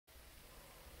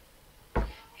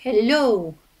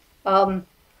Hello. Um,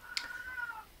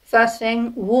 First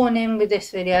thing, warning with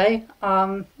this video.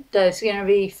 There's going to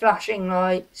be flashing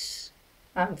lights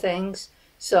and things.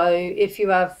 So if you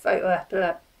have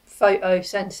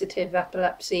photosensitive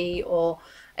epilepsy or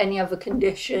any other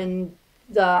condition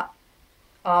that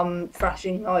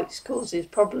flashing lights causes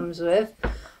problems with,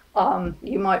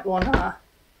 you might want to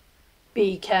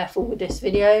be careful with this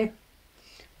video.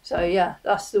 So yeah,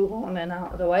 that's the warning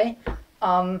out of the way.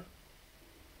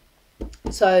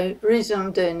 So the reason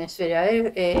I'm doing this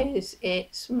video is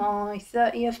it's my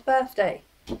 30th birthday,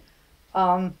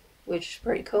 which is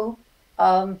pretty cool.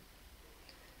 I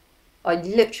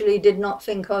literally did not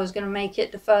think I was going to make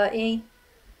it to 30.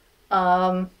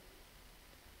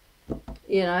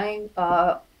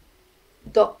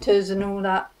 Doctors and all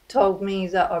that told me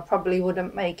that I probably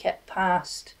wouldn't make it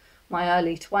past my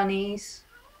early 20s.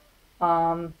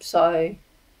 So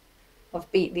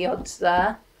I've beat the odds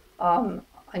there.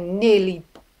 I nearly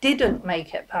didn't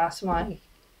make it past my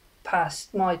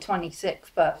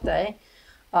 26th birthday,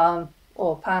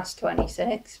 or past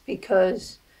 26,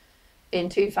 because in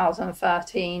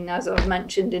 2013, as I've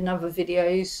mentioned in other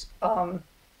videos, I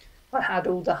had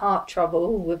all the heart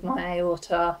trouble with my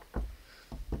aorta,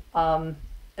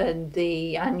 and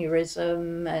the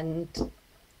aneurysm and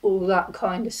all that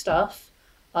kind of stuff.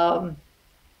 And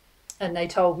they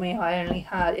told me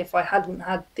if I hadn't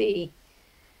had the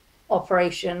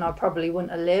operation, I probably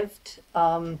wouldn't have lived.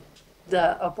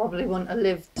 That I probably wouldn't have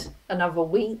lived another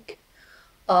week.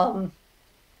 And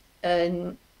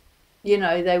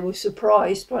they were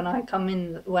surprised when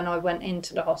I went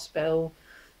into the hospital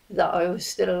that I was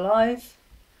still alive,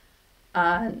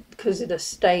 and because of the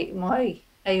state, my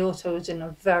aorta was in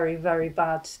a very, very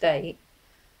bad state,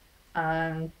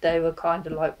 and they were kind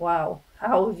of like, wow,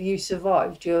 how have you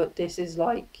survived? This is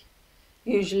like,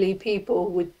 usually people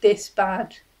with this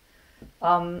bad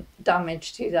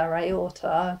damage to their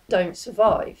aorta don't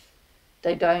survive.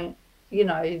 They don't,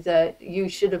 you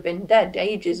should have been dead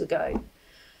ages ago.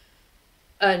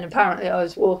 And apparently I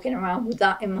was walking around with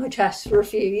that in my chest for a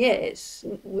few years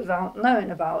without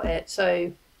knowing about it.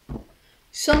 So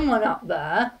someone up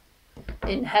there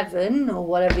in heaven, or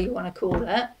whatever you want to call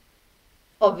it,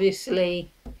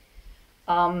 obviously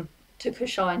took a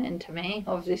shine to me,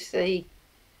 obviously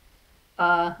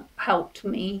helped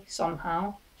me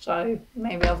somehow. So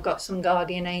maybe I've got some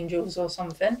guardian angels or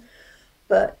something.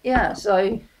 But yeah,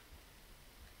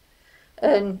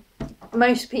 and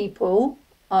most people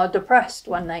are depressed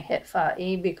when they hit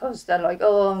 30 because they're like,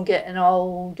 oh, I'm getting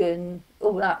old and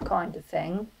all that kind of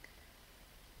thing.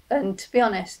 And to be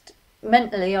honest,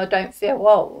 mentally I don't feel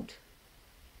old.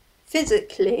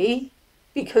 Physically,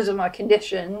 because of my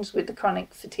conditions with the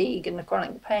chronic fatigue and the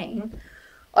chronic pain,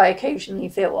 I occasionally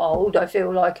feel old. I feel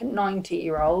like a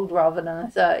 90-year-old rather than a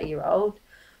 30-year-old.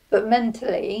 But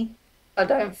mentally, I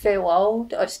don't feel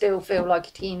old. I still feel like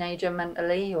a teenager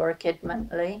mentally, or a kid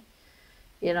mentally,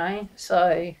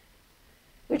 so,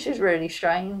 which is really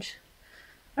strange.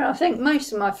 And I think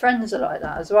most of my friends are like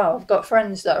that as well. I've got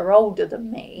friends that are older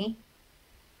than me,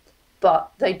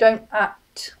 but they don't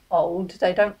act old.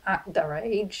 They don't act their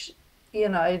age.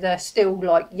 They're still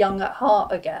like young at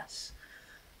heart, I guess.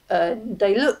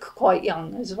 They look quite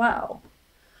young as well.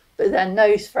 But then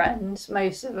those friends,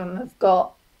 most of them have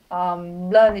got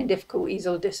learning difficulties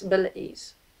or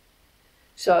disabilities.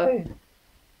 So,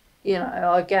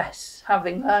 I guess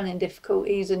having learning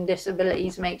difficulties and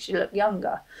disabilities makes you look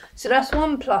younger. So that's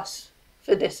one plus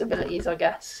for disabilities, I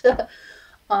guess.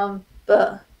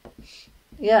 But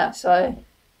yeah, so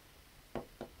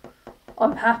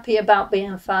I'm happy about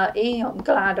being 30. I'm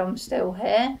glad I'm still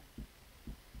here,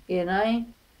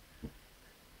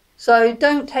 So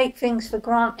don't take things for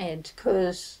granted,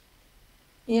 because,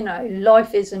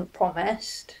 life isn't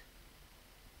promised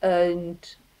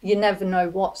and you never know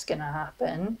what's going to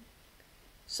happen.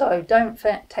 So don't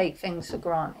take things for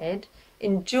granted.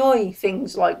 Enjoy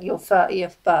things like your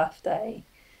 30th birthday.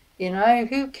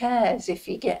 Who cares if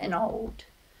you're getting old?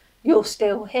 You're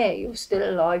still here, you're still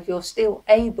alive, you're still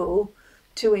able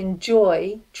to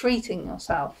enjoy treating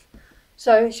yourself.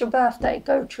 So it's your birthday,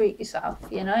 go treat yourself,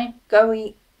 Go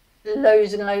eat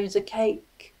loads and loads of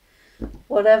cake,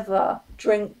 whatever,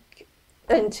 drink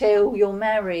until you're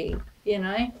merry,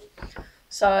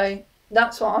 So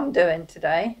that's what I'm doing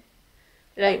today.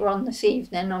 Later on this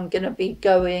evening, I'm going to be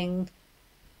going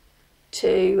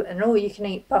to an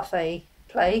all-you-can-eat buffet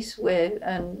place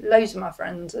and loads of my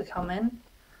friends are coming.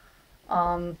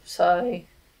 So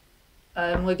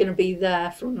we're going to be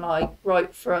there from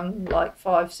right from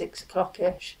 5-6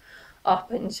 o'clock-ish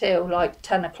up until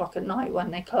 10 o'clock at night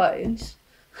when they close.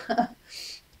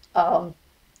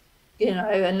 you know,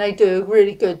 and they do a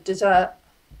really good dessert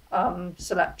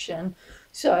selection.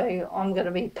 So I'm going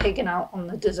to be pigging out on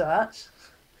the desserts.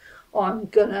 I'm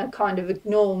going to kind of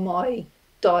ignore my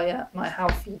diet, my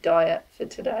healthy diet for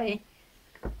today,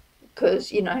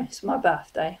 because, you know, it's my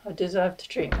birthday. I deserve to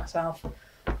treat myself.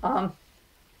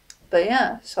 But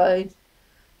yeah, so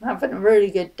I'm having a really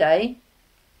good day.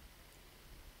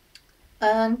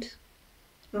 And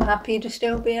I'm happy to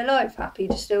still be alive, happy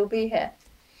to still be here.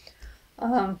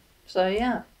 So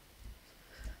yeah.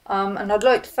 And I'd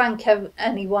like to thank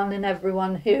anyone and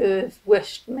everyone who have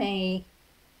wished me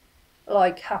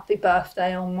like happy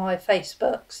birthday on my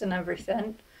Facebooks and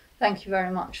everything. Thank you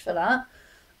very much for that.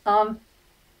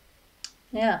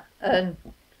 Yeah, and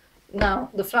now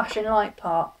the flashing light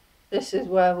part. This is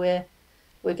where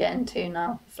we're getting to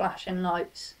now, flashing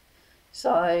lights.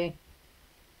 So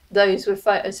those with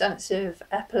photosensitive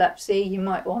epilepsy, you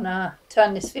might want to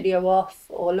turn this video off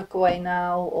or look away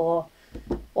now or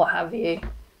what have you.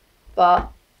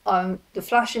 But the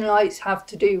flashing lights have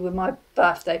to do with my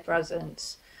birthday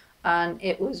presents, and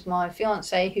it was my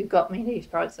fiance who got me these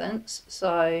presents.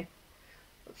 So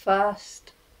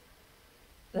first,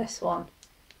 this one.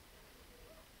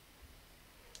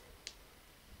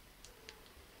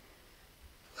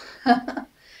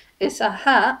 It's a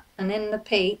hat, and in the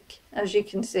peak, as you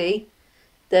can see,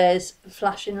 there's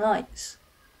flashing lights,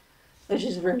 which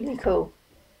is really cool.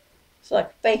 It's like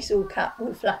a baseball cap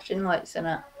with flashing lights in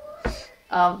it.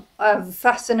 I have a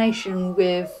fascination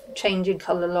with changing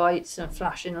colour lights and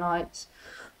flashing lights.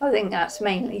 I think that's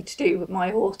mainly to do with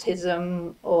my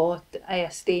autism or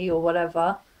ASD or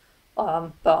whatever.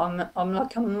 But I'm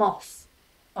like a moth.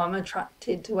 I'm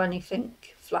attracted to anything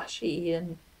flashy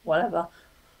and whatever.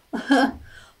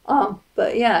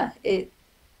 But yeah, it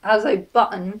has a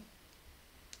button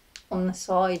on the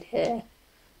side here.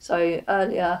 So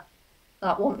earlier,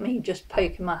 that wasn't me just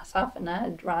poking myself in the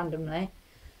head randomly.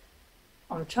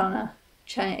 I'm trying to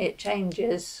change. It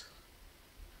changes,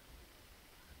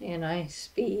 you know,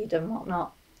 speed and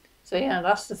whatnot. So yeah,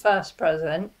 that's the first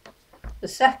present. The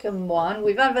second one,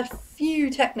 we've had a few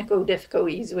technical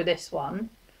difficulties with this one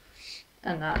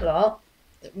and that lot,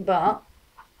 but.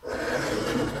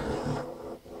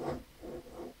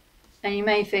 And you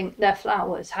may think they're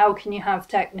flowers. How can you have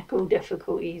technical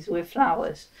difficulties with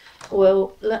flowers?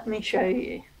 Well, let me show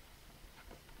you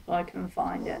if I can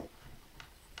find it.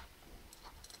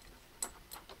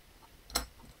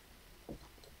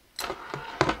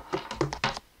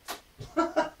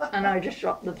 And I just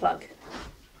dropped the plug.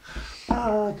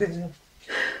 Ah, dear.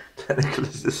 Technical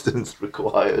assistance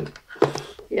required.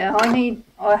 Yeah, I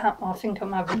think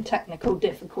I'm having technical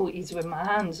difficulties with my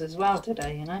hands as well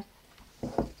today, you know.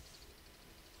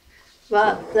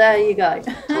 But there you go. I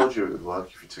told you it would work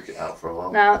if you took it out for a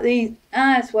while. Now these,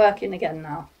 it's working again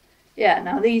now. Yeah,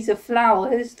 now these are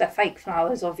flowers. They're fake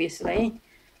flowers, obviously,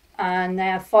 and they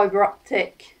have fibre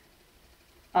optic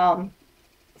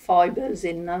fibres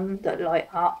in them that light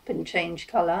up and change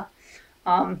colour.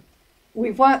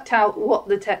 We've worked out what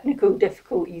the technical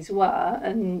difficulties were,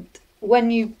 and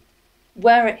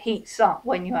where it heats up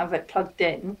when you have it plugged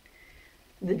in,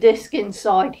 the disc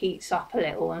inside heats up a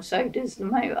little, and so does the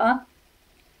motor.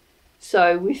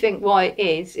 So we think why it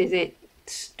is it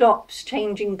stops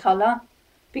changing colour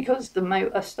because the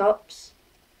motor stops,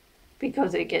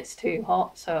 because it gets too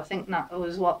hot. So I think that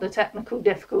was what the technical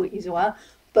difficulties were.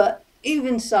 But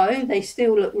even so, they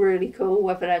still look really cool,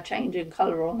 whether they're changing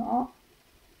colour or not.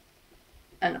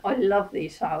 And I love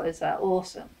these flowers, they're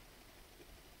awesome.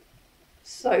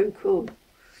 So cool.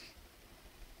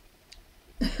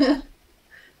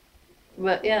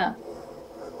 But yeah,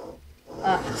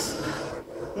 that's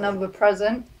another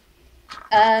present.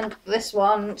 And this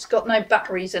one, it's got no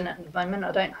batteries in it at the moment.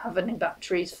 I don't have any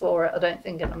batteries for it, I don't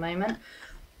think, at the moment.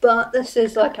 But this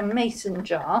is like a mason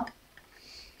jar,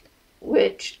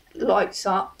 which lights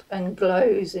up and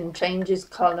glows and changes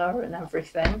colour and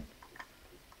everything.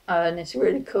 And it's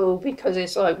really cool because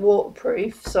it's like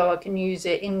waterproof, so I can use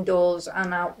it indoors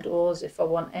and outdoors if I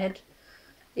wanted,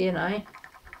 you know.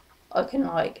 I can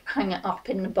like hang it up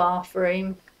in the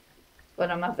bathroom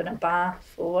when I'm having a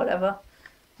bath or whatever,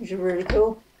 which is really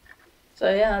cool.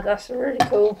 So yeah, that's a really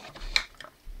cool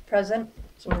present.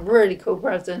 Some really cool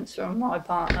presents from my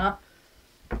partner.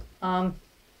 So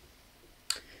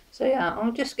yeah,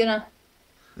 I'm just gonna.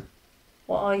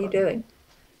 What are you doing?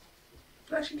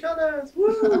 Flashing colours,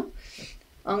 woo!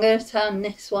 I'm gonna turn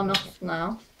this one off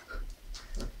now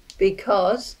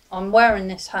because I'm wearing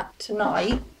this hat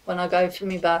tonight when I go for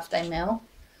my birthday meal,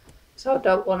 so I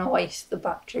don't want to waste the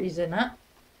batteries in it.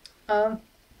 But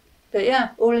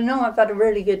yeah, all in all, I've had a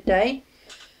really good day,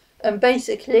 and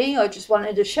basically I just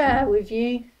wanted to share with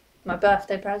you my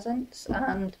birthday presents,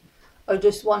 and I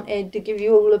just wanted to give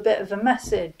you all a bit of a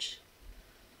message.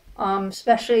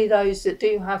 Especially those that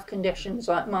do have conditions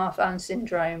like Marfan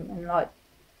syndrome and like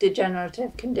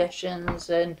degenerative conditions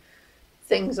and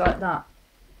things like that.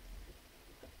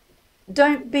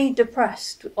 Don't be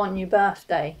depressed on your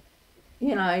birthday.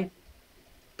 You know,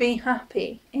 be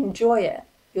happy, enjoy it.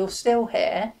 You're still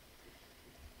here.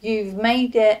 You've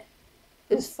made it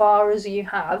as far as you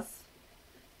have.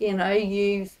 You know,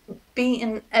 you've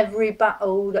beaten every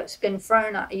battle that's been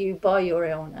thrown at you by your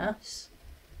illness.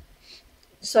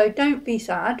 So don't be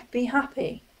sad, be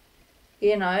happy.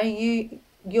 You know,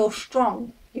 you're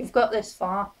strong. You've got this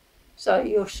far, so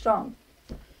you're strong.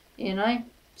 You know,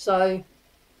 so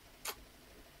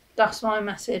that's my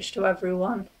message to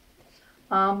everyone.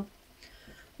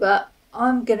 But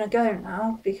I'm gonna go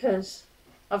now because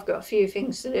I've got a few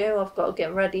things to do. I've got to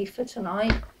get ready for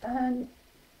tonight and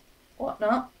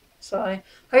whatnot. So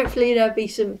hopefully there'll be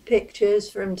some pictures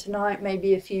from tonight,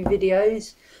 maybe a few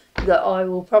videos that I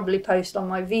will probably post on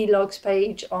my vlogs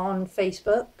page on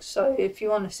Facebook. So if you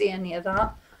want to see any of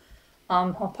that,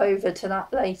 hop over to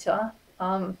that later.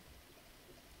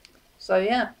 So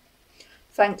yeah,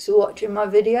 thanks for watching my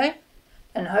video,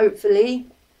 and hopefully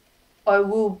I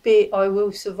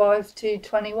will survive to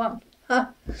 21.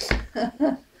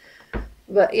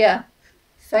 But yeah,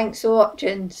 thanks for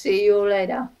watching. See you all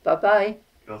later. Bye bye.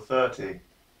 You're 30.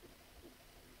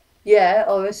 Yeah,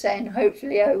 I was saying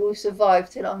hopefully I will survive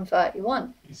till I'm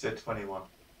 31. You said 21.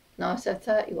 No, I said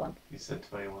 31. You said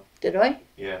 21. Did I?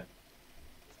 Yeah.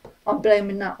 I'm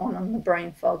blaming that one on the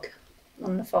brain fog,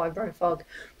 on the fibro fog.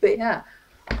 But yeah,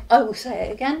 I will say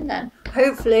it again then.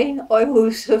 Hopefully I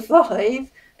will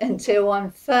survive until I'm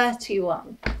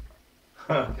 31.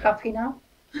 Happy now?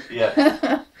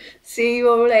 Yeah. See you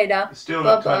all later. You still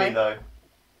look Bye-bye. 20 though.